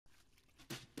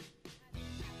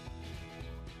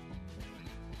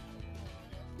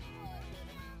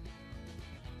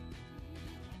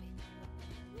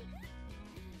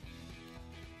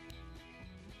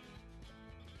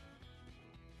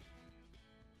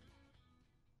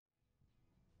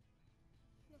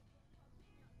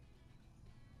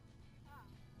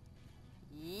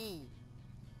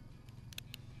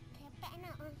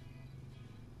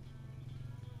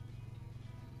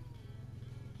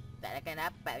Takkan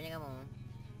dapat punya kamu.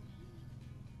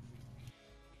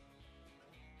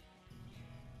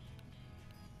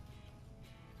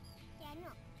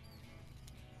 Piano.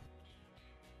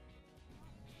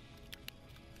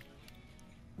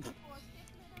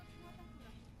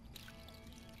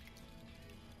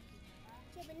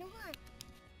 Cik benar kan?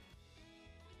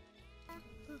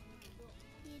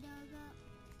 Dia dah agak.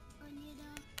 Oh dia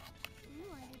dah.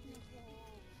 Semua ada dia.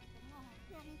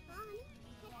 Nak rekam ni?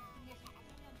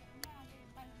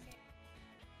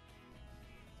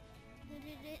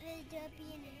 Dia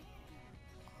piano.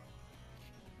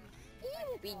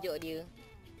 Pijak dia.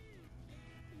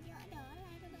 Pijak dah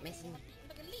lah. Messi.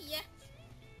 Tak geli ya.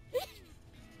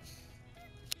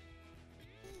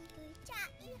 Cak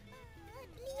dia.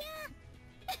 Lia.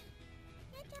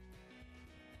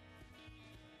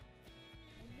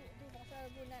 Duduk tu pasal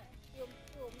aku nak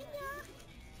cium-cium. Ya.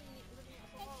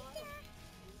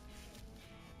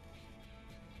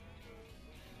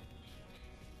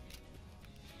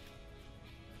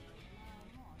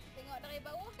 Tengok dari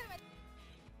bawah kan macam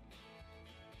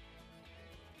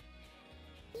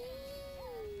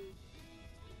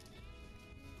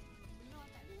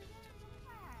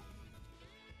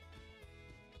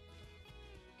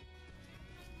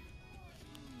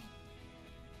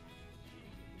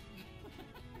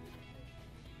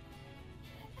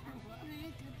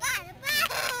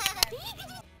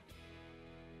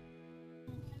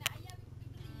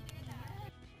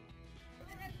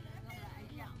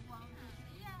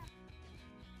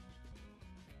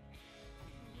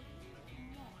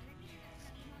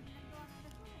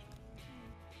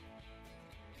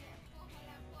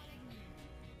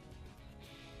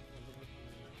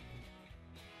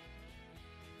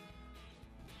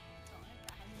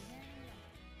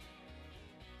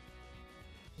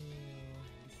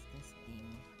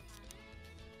Disgusting.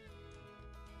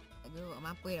 Aduh,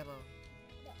 mampu dah kau.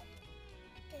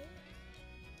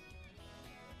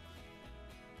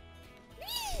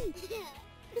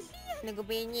 Nunggu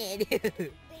penyek dia.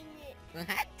 Penyek.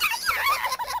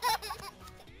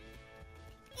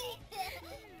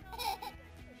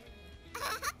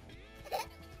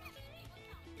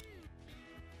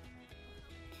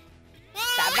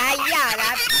 Tak bayar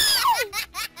lah.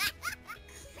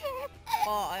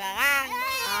 Oh, orang.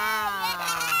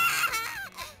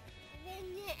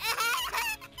 Penyek.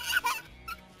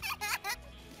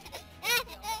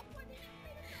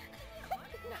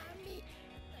 Nak ambil.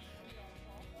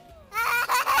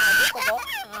 Dia pokok.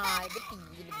 Beti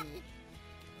je lebih.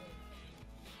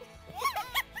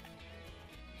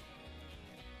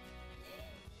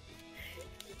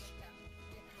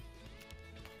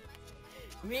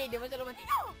 Weh, dia macam romantik.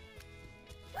 Oh.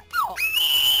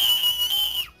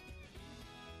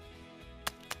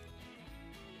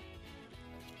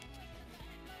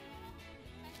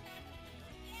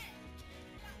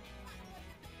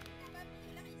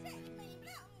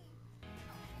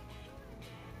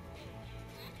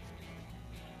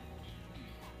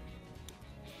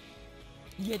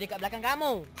 Dia dekat belakang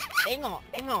kamu.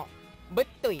 Tengok.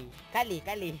 Betul. Kali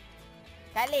ke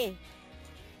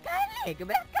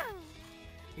belakang.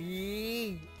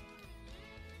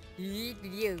 Itu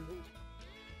dia.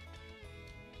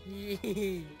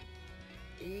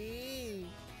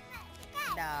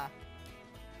 Dah.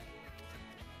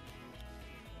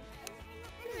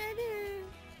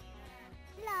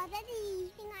 Lah tadi.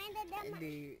 Tengok yang dah dah.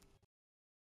 Ada.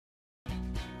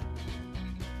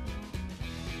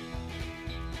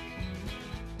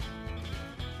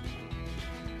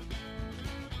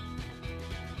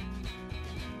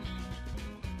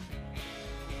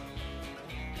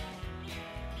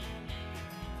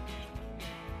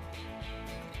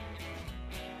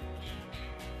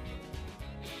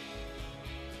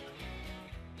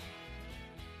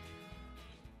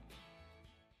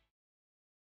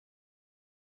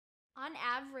 On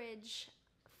average,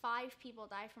 5 people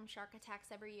die from shark attacks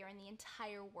every year in the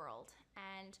entire world,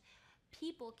 and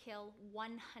people kill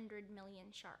 100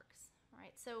 million sharks.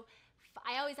 Right? So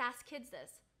I always ask kids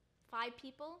this: 5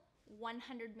 people,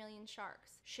 100 million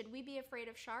sharks. Should we be afraid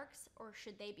of sharks, or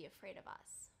should they be afraid of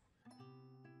us?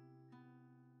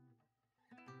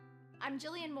 I'm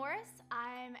Jillian Morris.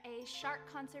 I'm a shark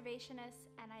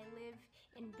conservationist, and I live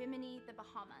in Bimini, the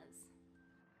Bahamas.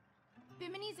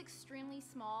 Bimini is extremely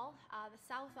small. The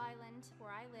South Island,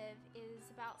 where I live, is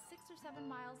about 6 or 7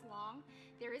 miles long.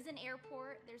 There is an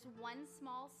airport, there's one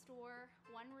small store,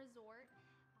 one resort.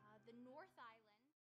 The North Island